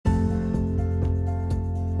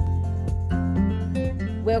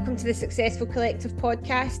Welcome to the Successful Collective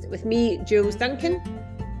podcast with me, Jules Duncan.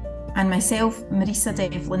 And myself, Marisa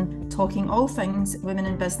Devlin, talking all things women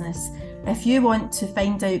in business. If you want to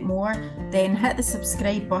find out more, then hit the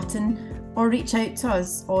subscribe button or reach out to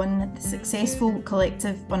us on the Successful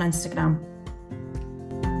Collective on Instagram.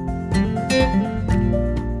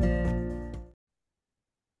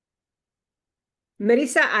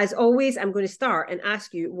 Marisa, as always, I'm going to start and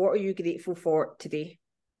ask you, what are you grateful for today?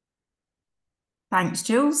 Thanks,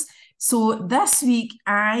 Jules. So this week,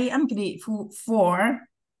 I am grateful for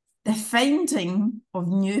the finding of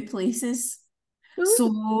new places. Ooh.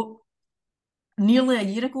 So nearly a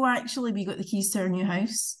year ago, actually, we got the keys to our new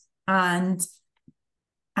house. And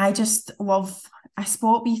I just love, I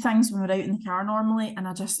spot wee things when we're out in the car normally, and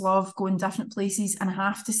I just love going different places. And I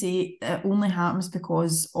have to say, it only happens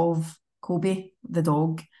because of Kobe, the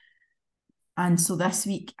dog. And so this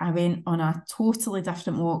week I went on a totally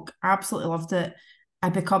different walk, absolutely loved it. I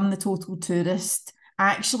become the total tourist. I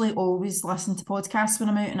actually always listen to podcasts when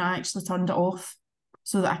I'm out, and I actually turned it off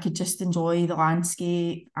so that I could just enjoy the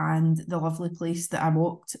landscape and the lovely place that I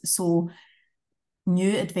walked. So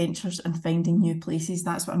new adventures and finding new places,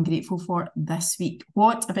 that's what I'm grateful for this week.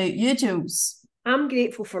 What about you, Jules? I'm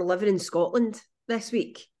grateful for living in Scotland this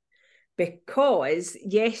week, because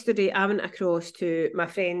yesterday I went across to my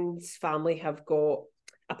friend's family have got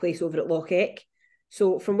a place over at Loch Eck.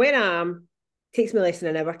 So from where I am, it takes me less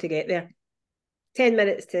than an hour to get there. 10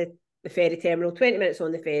 minutes to the ferry terminal, 20 minutes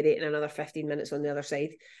on the ferry, and another 15 minutes on the other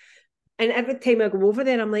side. And every time I go over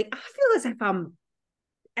there, I'm like, I feel as if I'm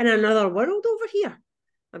in another world over here.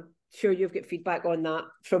 I'm sure you've got feedback on that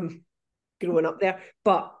from growing up there.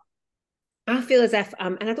 But I feel as if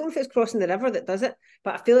and I don't know if it's crossing the river that does it,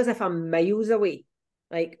 but I feel as if I'm miles away,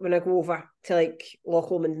 like when I go over to like Loch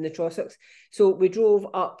Lomond and the Trossachs. So we drove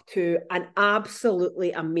up to an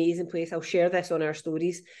absolutely amazing place. I'll share this on our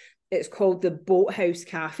stories. It's called the Boat Shed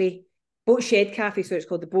Cafe. So it's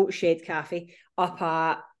called the Boat Shed Cafe up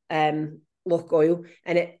at Loch Oil.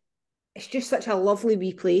 And it's just such a lovely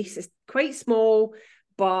wee place. It's quite small,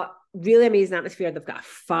 but really amazing atmosphere. They've got a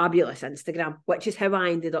fabulous Instagram, which is how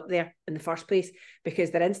I ended up there in the first place,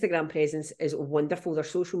 because their Instagram presence is wonderful. Their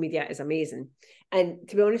social media is amazing. And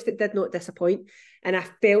to be honest, it did not disappoint. And I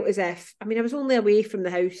felt as if, I was only away from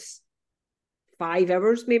the house 5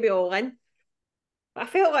 hours, maybe all in. But I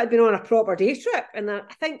felt like I'd been on a proper day trip. And I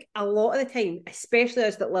think a lot of the time, especially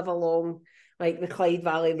us that live along like the Clyde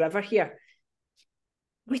Valley River here,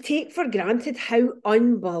 we take for granted how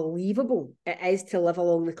unbelievable it is to live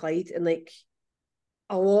along the Clyde. And like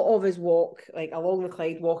a lot of us walk like along the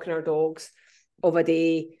Clyde, walking our dogs of a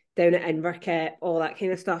day, down at Inverkit, all that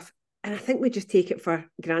kind of stuff. And I think we just take it for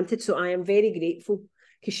granted. So I am very grateful,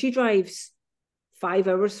 because she drives 5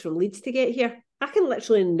 hours from Leeds to get here. I can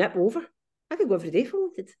literally nip over. I could go every day if I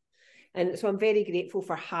wanted. And so I'm very grateful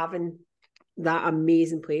for having that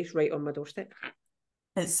amazing place right on my doorstep.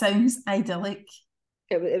 It sounds idyllic.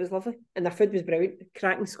 It was lovely. And their food was brilliant.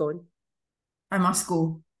 Cracking scone. I must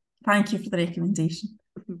go. Thank you for the recommendation.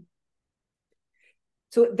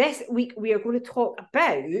 So this week we are going to talk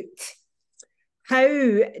about how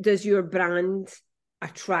does your brand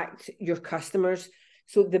attract your customers.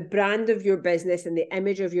 So the brand of your business and the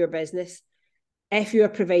image of your business. If you are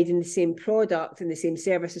providing the same product and the same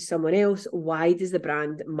service as someone else, why does the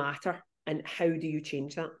brand matter? And how do you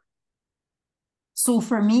change that? So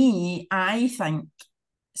for me, I think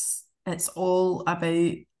it's all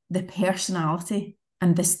about the personality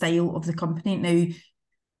and the style of the company. Now,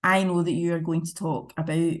 I know that you are going to talk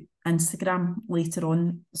about Instagram later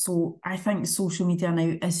on. So I think social media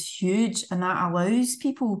now is huge, and that allows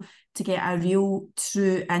people to get a real,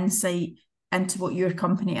 true insight into what your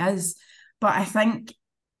company is. But I think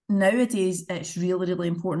nowadays it's really, really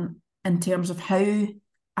important in terms of how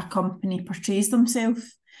a company portrays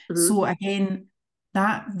themselves. Mm-hmm. So again,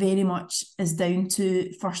 that very much is down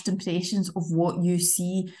to first impressions of what you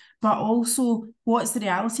see, but also what's the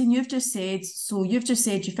reality. And you've just said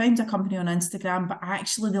you found a company on Instagram, but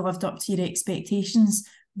actually they lived up to your expectations.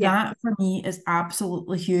 Yeah. That for me is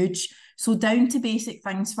absolutely huge. So down to basic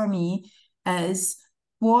things for me is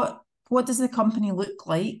what does the company look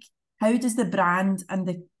like? How does the brand and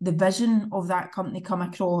the vision of that company come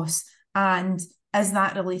across? And is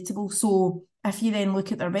that relatable? So if you then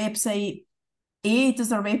look at their website, does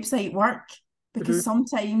their website work? Because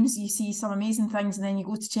sometimes you see some amazing things and then you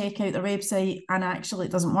go to check out their website and actually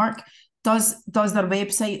it doesn't work. Does their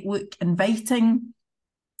website look inviting?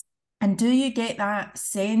 And do you get that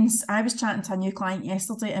sense? I was chatting to a new client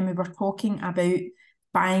yesterday and we were talking about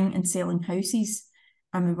buying and selling houses.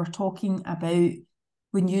 And we were talking about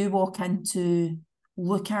when you walk into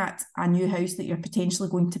look at a new house that you're potentially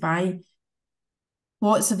going to buy,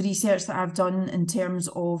 lots of research that I've done in terms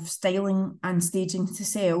of styling and staging to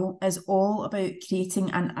sell is all about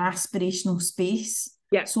creating an aspirational space.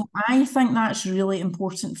 Yeah. So I think that's really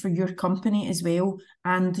important for your company as well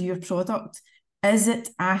and your product. Is it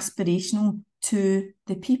aspirational to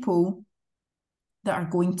the people that are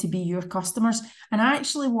going to be your customers? And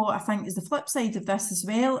actually what I think is the flip side of this as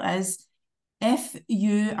well is if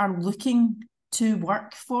you are looking to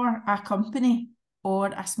work for a company or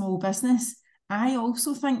a small business, I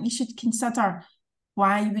also think you should consider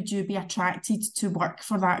why would you be attracted to work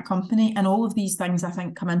for that company? And all of these things, I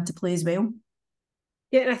think, come into play as well.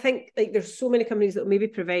 Yeah, and I think like there's so many companies that will maybe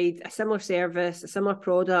provide a similar service, a similar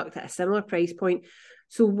product at a similar price point.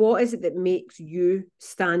 So what is it that makes you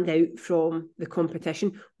stand out from the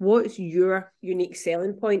competition? What's your unique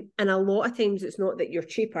selling point? And a lot of times it's not that you're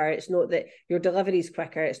cheaper, it's not that your delivery is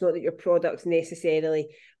quicker, it's not that your product's necessarily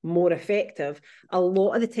more effective. A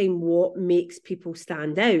lot of the time what makes people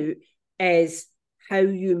stand out is how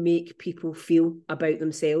you make people feel about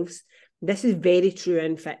themselves. This is very true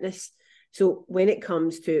in fitness. So when it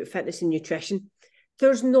comes to fitness and nutrition,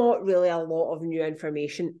 there's not really a lot of new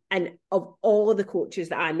information. And of all of the coaches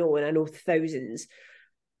that I know, and I know thousands,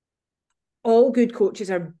 all good coaches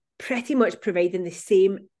are pretty much providing the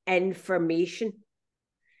same information.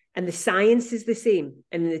 And the science is the same,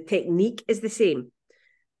 and the technique is the same.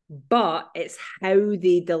 But it's how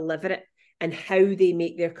they deliver it and how they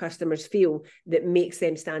make their customers feel that makes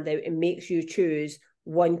them stand out and makes you choose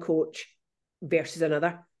one coach versus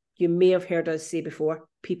another. You may have heard us say before,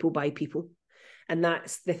 people buy people. And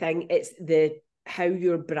that's the thing. It's the how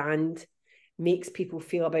your brand makes people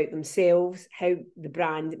feel about themselves, how the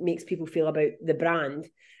brand makes people feel about the brand.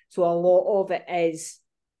 So a lot of it is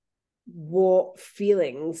what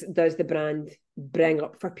feelings does the brand bring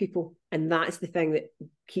up for people? And that's the thing that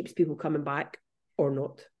keeps people coming back or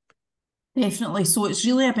not. Definitely. So it's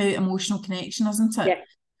really about emotional connection, isn't it? Yeah.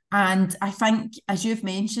 And I think, as you've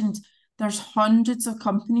mentioned, there's hundreds of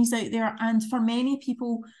companies out there, and for many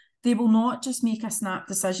people, they will not just make a snap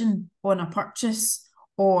decision on a purchase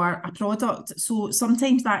or a product. So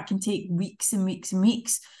sometimes that can take weeks and weeks and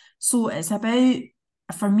weeks. So it's about,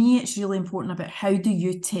 for me, it's really important about how do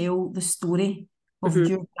you tell the story of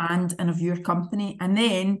your brand and of your company. And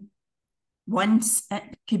then once it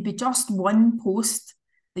could be just one post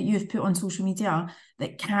that you've put on social media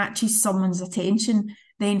that catches someone's attention,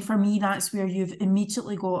 then for me, that's where you've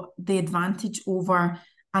immediately got the advantage over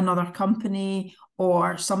another company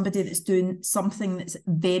or somebody that's doing something that's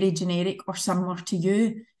very generic or similar to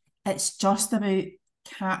you. It's just about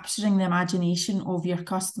capturing the imagination of your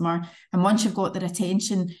customer. And once you've got their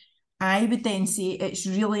attention, I would then say it's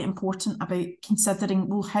really important about considering,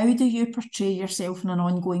 well, how do you portray yourself on an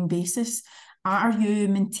ongoing basis? Are you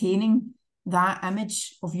maintaining that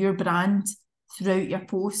image of your brand throughout your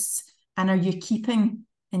posts? And are you keeping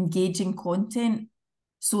engaging content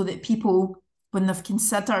so that people, when they've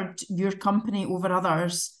considered your company over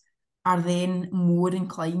others, are then more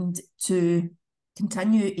inclined to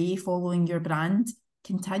continue following your brand,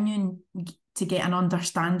 continuing to get an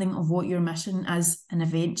understanding of what your mission is, and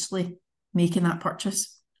eventually making that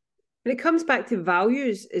purchase. And it comes back to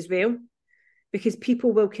values as well, because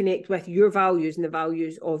people will connect with your values and the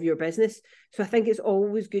values of your business. So I think it's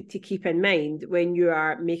always good to keep in mind when you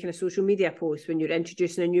are making a social media post, when you're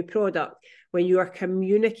introducing a new product, when you are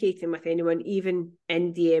communicating with anyone, even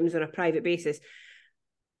in DMs on a private basis,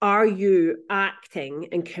 are you acting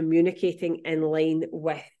and communicating in line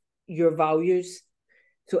with your values?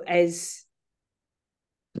 So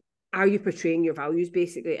are you portraying your values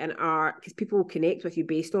basically? And because people will connect with you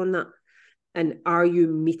based on that. And are you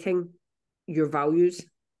meeting your values?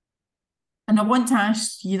 And I want to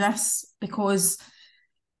ask you this because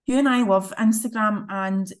you and I love Instagram,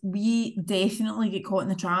 and we definitely get caught in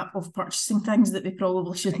the trap of purchasing things that we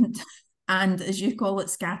probably shouldn't. And as you call it,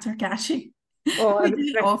 scatter cashing. Oh, we do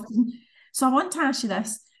it often. So I want to ask you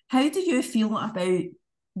this. How do you feel about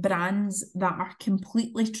brands that are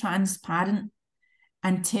completely transparent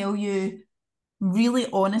and tell you really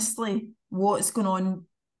honestly what's going on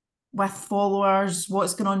with followers,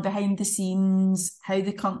 what's going on behind the scenes, how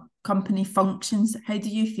the company functions? How do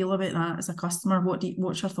you feel about that as a customer?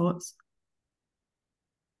 What's your thoughts?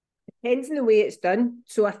 Depends on the way it's done.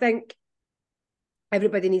 So I think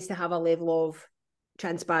everybody needs to have a level of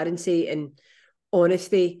transparency and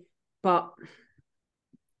honesty, but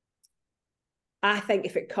I think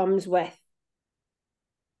if it comes with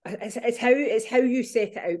it's how you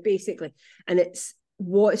set it out basically, and it's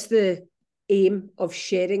what's the aim of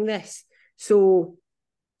sharing this. So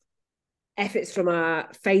if it's from a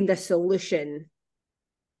find a solution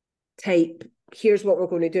type, here's what we're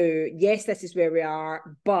going to do. Yes, this is where we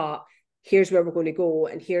are, but here's where we're going to go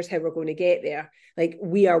and here's how we're going to get there. Like,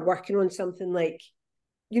 we are working on something like,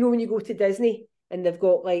 you know, when you go to Disney and they've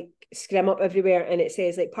got like scrim up everywhere and it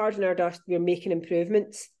says like, pardon our dust, we're making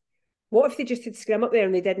improvements. What if they just had scrim up there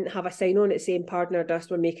and they didn't have a sign on it saying, pardon our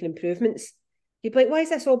dust, we're making improvements? You'd be like, why is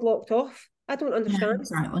this all blocked off? I don't understand. Yeah,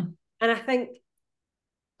 exactly. And I think,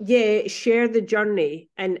 yeah, share the journey.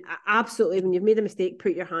 And absolutely, when you've made a mistake,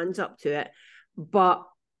 put your hands up to it. But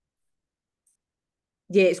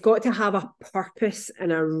yeah, it's got to have a purpose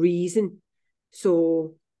and a reason.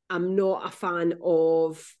 So I'm not a fan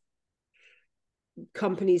of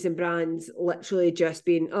companies and brands literally just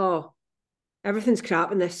being, oh, everything's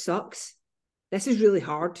crap and this sucks. This is really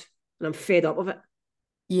hard and I'm fed up of it.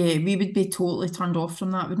 Yeah, we would be totally turned off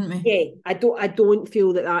from that, wouldn't we? Yeah, I don't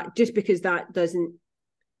feel that just because that doesn't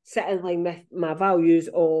sit in line with my values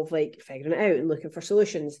of like figuring it out and looking for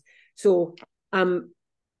solutions. So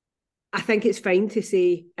I think it's fine to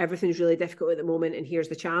say everything's really difficult at the moment and here's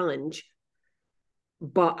the challenge.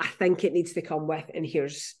 But I think it needs to come with, and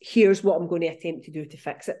here's what I'm going to attempt to do to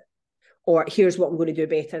fix it. Or here's what I'm going to do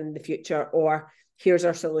better in the future. Or here's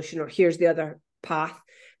our solution, or here's the other path.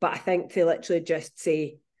 But I think to literally just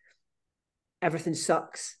say everything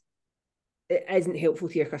sucks, it isn't helpful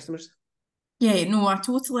to your customers. Yeah, no, I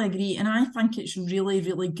totally agree. And I think it's really,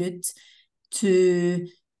 really good to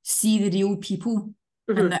see the real people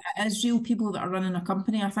and that it is real people that are running a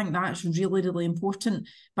company. I think that's really, really important.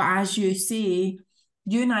 But as you say,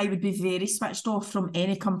 you and I would be very switched off from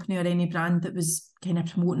any company or any brand that was kind of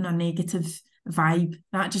promoting a negative vibe.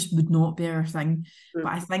 That just would not be our thing. But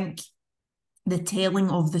I think the telling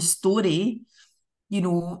of the story, you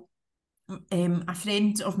know, a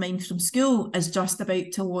friend of mine from school is just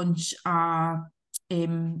about to launch like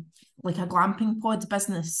a glamping pod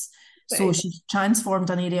business. So she's transformed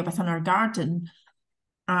an area within her garden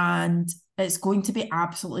and it's going to be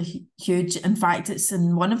absolutely huge. In fact, it's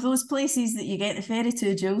in one of those places that you get the ferry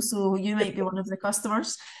to, Jill, so you might be one of the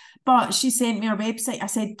customers. But she sent me her website. I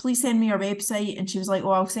said, please send me your website. And she was like,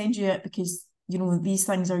 oh, I'll send you it because, you know, these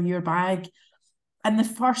things are your bag. And the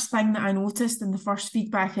first thing that I noticed and the first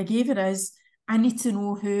feedback I gave her is, I need to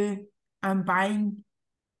know who I'm buying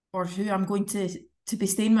or who I'm going to be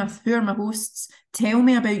staying with. Who are my hosts? Tell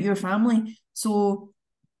me about your family. So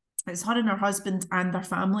it's her and her husband and their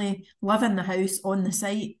family live in the house on the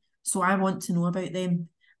site. So I want to know about them.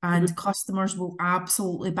 And customers will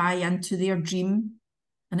absolutely buy into their dream.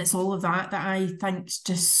 And it's all of that I think is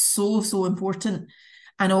just so, so important.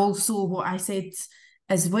 And also what I said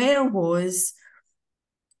as well was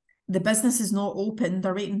the business is not open.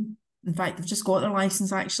 They're waiting. In fact, they've just got their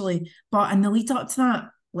license actually. But in the lead up to that,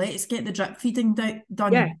 let's get the drip feeding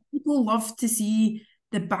done. Yeah. People love to see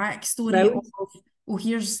the backstory of, oh,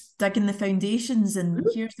 here's digging the foundations and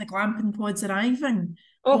here's the glamping pods arriving.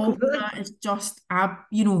 All that is just,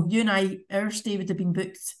 you know, you and I, our stay would have been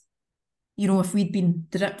booked. You know, if we'd been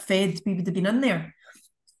drip fed, we would have been in there.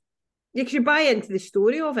 Yeah, because you buy into the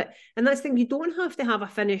story of it. And that's the thing, you don't have to have a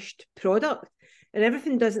finished product. And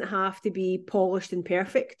everything doesn't have to be polished and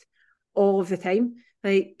perfect all of the time.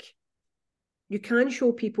 Like, you can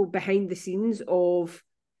show people behind the scenes of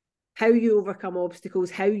how you overcome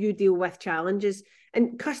obstacles, how you deal with challenges.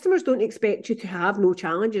 And customers don't expect you to have no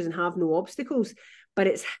challenges and have no obstacles, but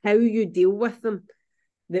it's how you deal with them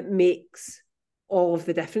that makes all of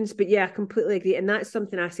the difference. But yeah, I completely agree. And that's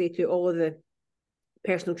something I say to all of the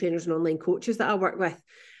personal trainers and online coaches that I work with.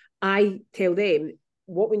 I tell them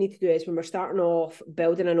what we need to do is when we're starting off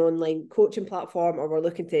building an online coaching platform or we're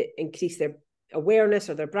looking to increase their awareness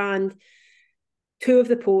or their brand, 2 of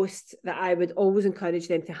the posts that I would always encourage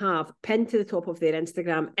them to have pinned to the top of their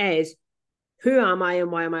Instagram is, who am I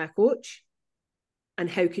and why am I a coach? And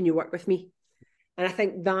how can you work with me? And I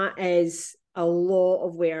think that is a lot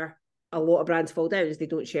of where a lot of brands fall down, is they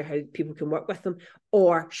don't share how people can work with them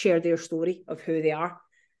or share their story of who they are.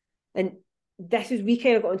 And we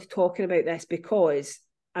kind of got into talking about this because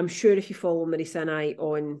I'm sure if you follow Marisa and I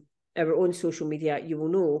on our own social media, you will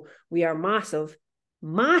know we are massive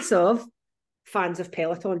fans of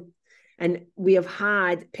Peloton. And we have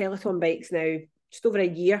had Peloton bikes now just over a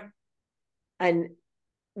year. And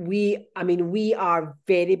we are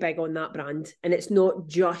very big on that brand. And it's not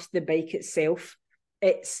just the bike itself.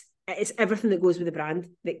 It's everything that goes with the brand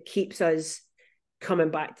that keeps us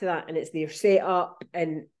coming back to that. And it's their setup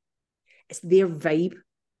and it's their vibe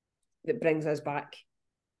that brings us back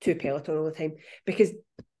to Peloton all the time. Because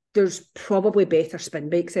there's probably better spin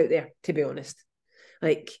bikes out there, to be honest.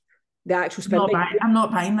 Like, the actual spin bike. I'm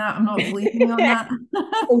not buying that. I'm not believing you on that.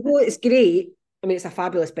 Although it's great, I mean, it's a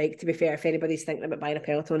fabulous bike, to be fair. If anybody's thinking about buying a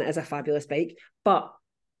Peloton, it is a fabulous bike. But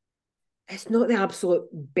it's not the absolute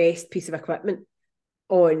best piece of equipment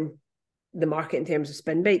on the market in terms of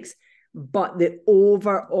spin bikes. But the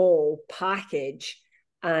overall package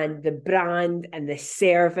and the brand and the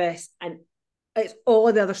service and it's all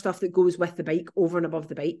of the other stuff that goes with the bike over and above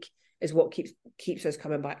the bike is what keeps us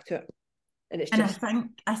coming back to it. And it's just...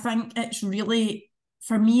 I think it's really,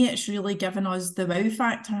 for me, it's really given us the wow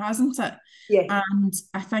factor, hasn't it? Yeah. And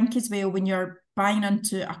I think as well, when you're buying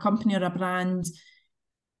into a company or a brand,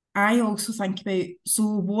 I also think about, so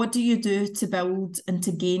what do you do to build and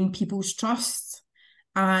to gain people's trust?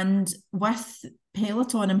 And with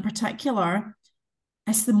Peloton in particular,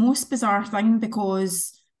 it's the most bizarre thing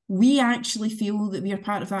because we actually feel that we are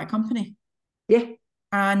part of that company. Yeah.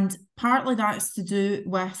 And partly that's to do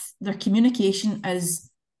with their communication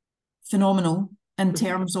is phenomenal in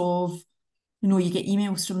terms of, you know, you get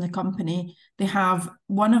emails from the company. They have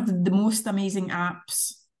one of the most amazing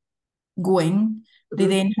apps going. They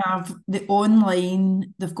then have the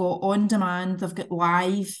online, they've got on demand, they've got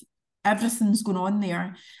live, everything's going on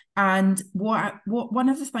there. And what one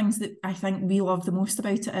of the things that I think we love the most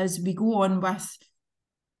about it is we go on with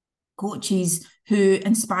coaches who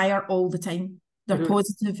inspire all the time. They're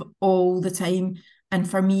positive all the time. And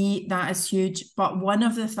for me, that is huge. But one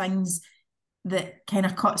of the things that kind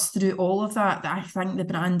of cuts through all of that I think the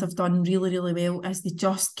brand have done really, really well is they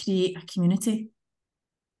just create a community.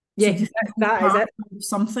 Yeah, so that is it.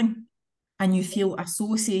 Something and you feel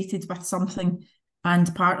associated with something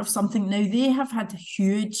and part of something. Now, they have had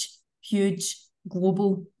huge, huge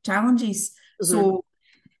global challenges. So,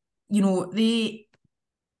 you know, they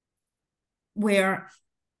were,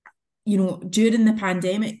 you know, during the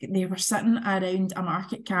pandemic, they were sitting around a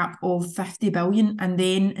market cap of 50 billion. And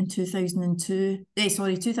then in 2022,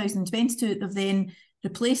 they've then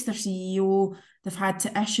replaced their CEO. They've had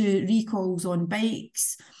to issue recalls on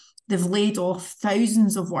bikes. They've laid off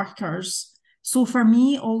thousands of workers. So for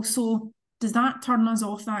me also, does that turn us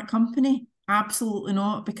off that company? Absolutely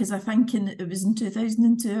not, because I think it was in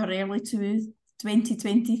 2002 or early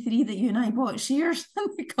 2023 that you and I bought shares in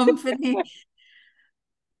the company.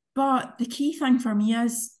 But the key thing for me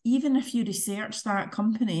is, even if you research that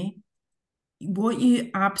company, what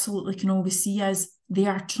you absolutely can always see is they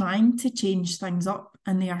are trying to change things up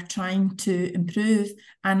and they are trying to improve.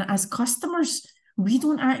 And as customers, we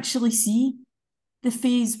don't actually see the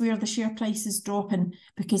phase where the share price is dropping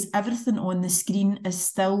because everything on the screen is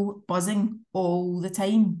still buzzing all the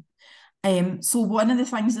time. So one of the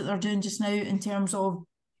things that they're doing just now in terms of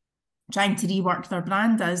trying to rework their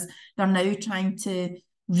brand is they're now trying to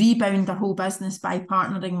rebound their whole business by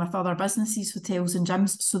partnering with other businesses, hotels and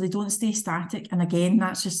gyms, so they don't stay static. And again,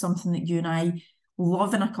 that's just something that you and I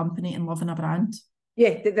love in a company and love in a brand.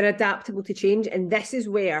 Yeah, they're adaptable to change. And this is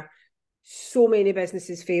where so many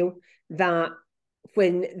businesses fail, that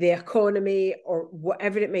when the economy or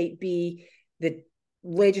whatever it might be, the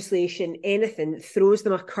legislation, anything throws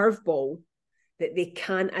them a curveball, that they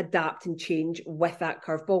can adapt and change with that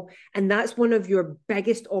curveball. And that's one of your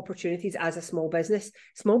biggest opportunities as a small business.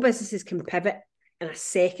 Small businesses can pivot in a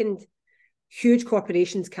second. Huge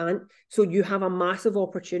corporations can't. So you have a massive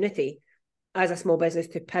opportunity as a small business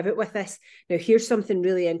to pivot with this. Now, here's something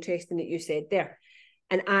really interesting that you said there.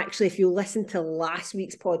 And actually, if you listen to last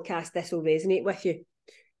week's podcast, this will resonate with you.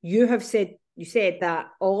 You said that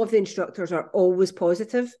all of the instructors are always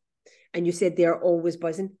positive, and you said they're always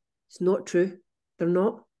buzzing. It's not true. They're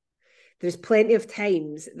not. There's plenty of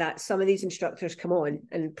times that some of these instructors come on,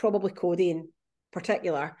 and probably Cody in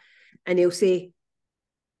particular, and he'll say,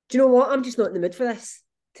 do you know what? I'm just not in the mood for this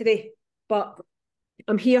today, but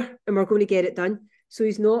I'm here and we're going to get it done. So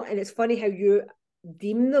he's not. And it's funny how you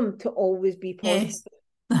deem them to always be positive.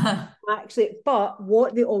 Yes. Actually, but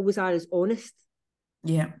what they always are is honest.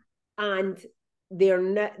 Yeah. And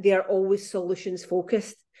they're always solutions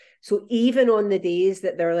focused. So even on the days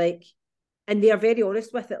that they're like, and they are very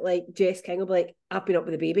honest with it, like Jess King will be like, I've been up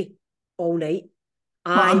with the baby all night.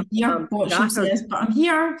 I'm here. What she says, but I'm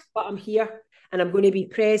here. But I'm here and I'm going to be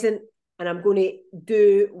present and I'm going to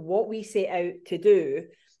do what we set out to do.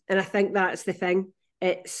 And I think that's the thing.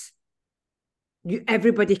 It's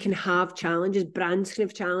everybody can have challenges, brands can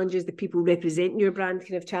have challenges, the people representing your brand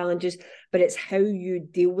can have challenges, but it's how you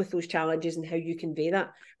deal with those challenges and how you convey that.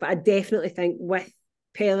 But I definitely think with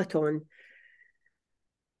Peloton,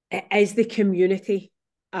 it is the community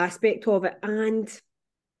aspect of it. And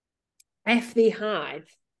if they had,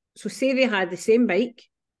 so say they had the same bike,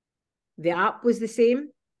 the app was the same,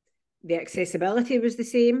 the accessibility was the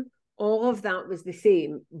same, all of that was the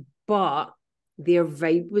same, but their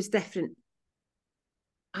vibe was different.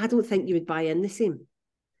 I don't think you would buy in the same.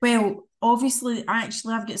 Well, obviously,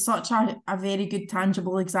 actually, I've got such a very good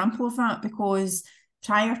tangible example of that, because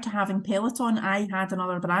prior to having Peloton, I had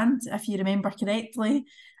another brand, if you remember correctly.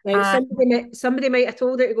 Right, somebody might have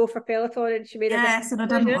told her to go for Peloton and she made a Yes, and I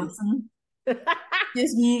different didn't decision. listen.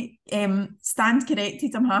 Excuse me, stand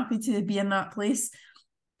corrected. I'm happy to be in that place.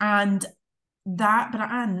 And that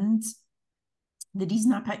brand, the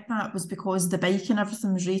reason I picked that was because the bike and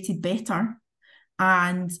everything was rated better,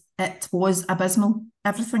 and it was abysmal,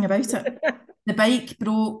 everything about it. The bike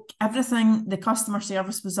broke, everything, the customer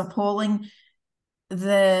service was appalling,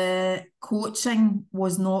 the coaching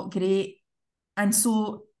was not great. And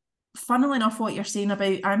so, funnily enough, what you're saying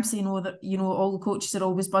about, I'm saying, oh, that, you know, all the coaches are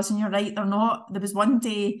always buzzing. You're right, they're not. There was one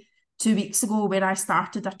day 2 weeks ago where I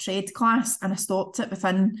started a tread class and I stopped it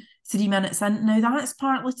within 3 minutes in. Now, that's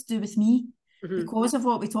partly to do with me. Because of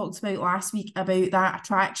what we talked about last week about that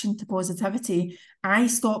attraction to positivity, I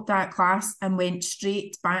stopped that class and went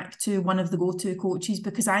straight back to one of the go-to coaches,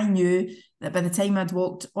 because I knew that by the time I'd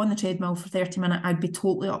walked on the treadmill for 30 minutes, I'd be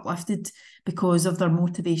totally uplifted because of their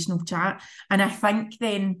motivational chat. And I think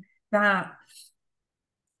then that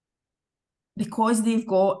because they've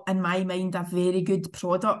got, in my mind, a very good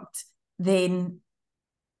product, then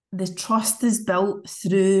the trust is built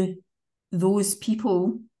through those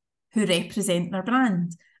people who represent their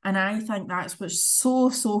brand. And I think that's what's so,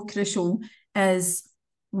 so crucial, is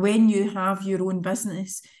when you have your own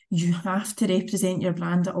business, you have to represent your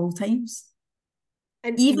brand at all times.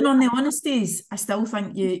 And even on the honest days, I still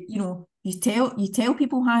think you tell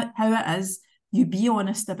people how it is, you be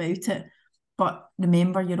honest about it, but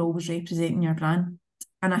remember you're always representing your brand.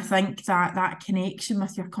 And I think that connection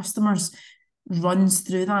with your customers runs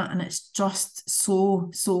through that, and it's just so,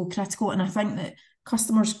 so critical. And I think that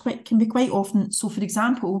customers can be quite often, so for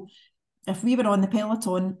example, if we were on the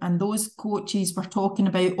Peloton and those coaches were talking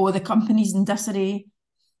about, oh, the company's in disarray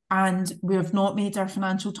and we've not made our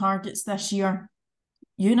financial targets this year,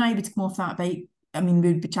 you and I would come off that bike. I mean,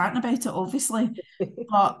 we'd be chatting about it, obviously.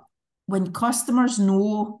 But when customers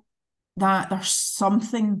know that there's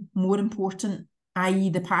something more important,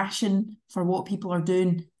 i.e. the passion for what people are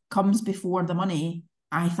doing comes before the money,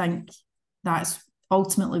 I think that's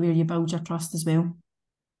ultimately where you build your trust as well.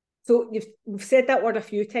 So we've said that word a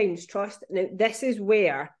few times, trust. Now, this is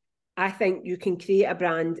where I think you can create a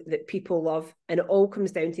brand that people love, and it all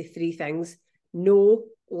comes down to three things: know,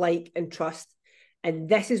 like, and trust. And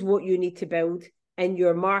this is what you need to build in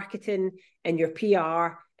your marketing, in your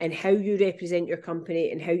PR, and how you represent your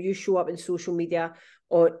company, and how you show up in social media,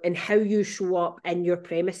 and how you show up in your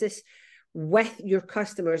premises with your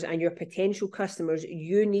customers and your potential customers.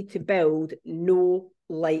 You need to build know,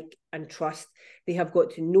 like, and trust. They have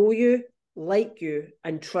got to know you, like you,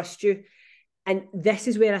 and trust you. And this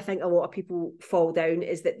is where I think a lot of people fall down,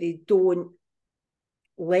 is that they don't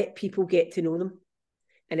let people get to know them.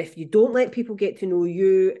 And if you don't let people get to know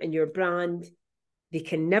you and your brand, they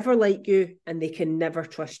can never like you and they can never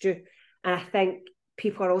trust you. And I think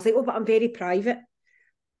people are always like, oh, but I'm very private.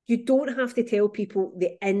 You don't have to tell people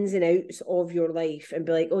the ins and outs of your life and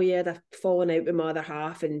be like, oh yeah, they've fallen out with my other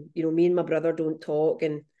half, and me and my brother don't talk,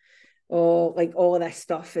 and like all of this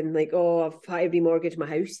stuff, and like, I've had to remortgage my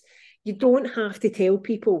house. You don't have to tell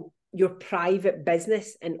people your private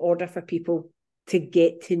business in order for people to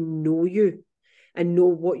get to know you and know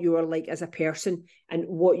what you are like as a person, and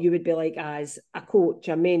what you would be like as a coach,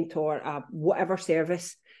 a mentor, whatever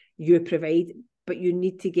service you provide. But you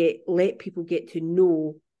need to let people get to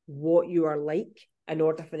know what you are like in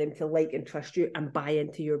order for them to like and trust you and buy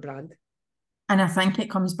into your brand. And I think it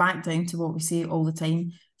comes back down to what we say all the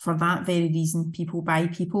time. For that very reason, people buy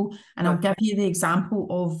people. And I'll give you the example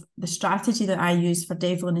of the strategy that I use for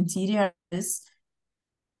Devlin Interiors.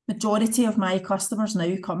 Majority of my customers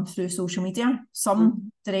now come through social media,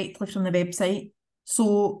 some directly from the website.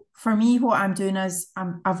 So for me, what I'm doing is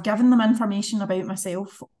I've given them information about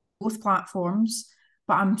myself, both platforms,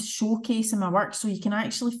 but I'm showcasing my work so you can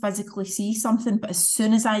actually physically see something. But as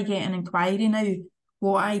soon as I get an inquiry now,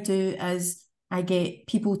 what I do is I get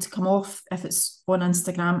people to come off. If it's on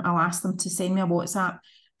Instagram, I'll ask them to send me a WhatsApp.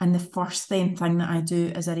 And the first thing that I do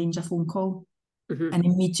is arrange a phone call. And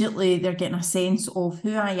immediately they're getting a sense of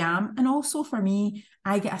who I am. And also for me,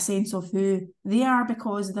 I get a sense of who they are,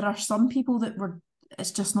 because there are some people that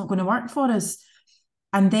it's just not going to work for us.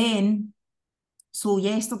 And then, so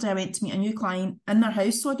yesterday I went to meet a new client in their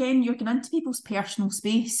house. So again, you're going into people's personal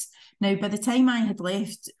space. Now, by the time I had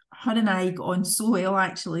left, her and I got on so well,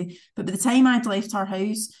 actually. But by the time I'd left her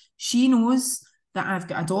house, she knows that I've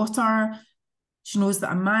got a daughter. She knows that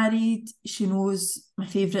I'm married. She knows my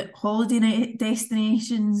favourite holiday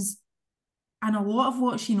destinations. And a lot of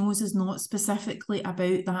what she knows is not specifically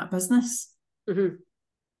about that business. Mm-hmm.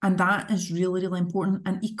 And that is really, really important.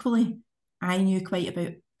 And equally, I knew quite a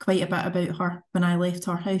bit about her when I left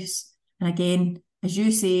her house. And again, as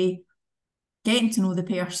you say, getting to know the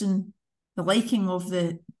person, the liking of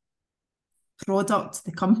the product,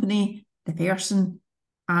 the company, the person,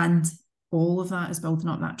 and all of that is building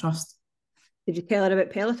up that trust. Did you tell her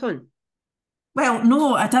about Peloton? Well,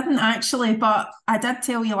 no, I didn't actually, but I did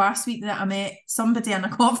tell you last week that I met somebody in a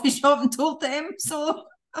coffee shop and told them. So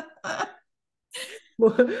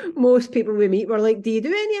most people we meet were like, do you do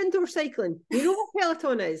any indoor cycling? Do you know what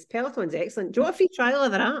Peloton is? Peloton's excellent. Do you want a free trial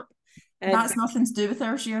of their app? That's nothing to do with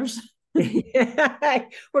our shares. Yeah,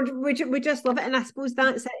 we just love it. And I suppose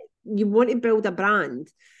that's it. You want to build a brand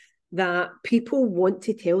that people want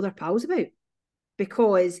to tell their pals about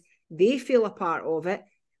because they feel a part of it.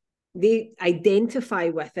 They identify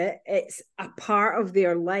with it. It's a part of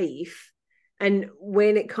their life. And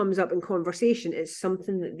when it comes up in conversation, it's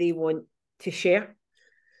something that they want to share.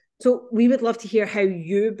 So we would love to hear how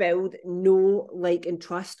you build know, like, and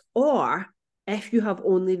trust, or if you have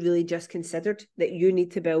only really just considered that you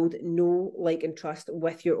need to build know, like, and trust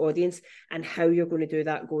with your audience and how you're going to do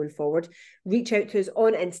that going forward. Reach out to us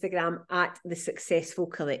on Instagram at The Successful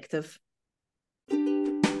Collective.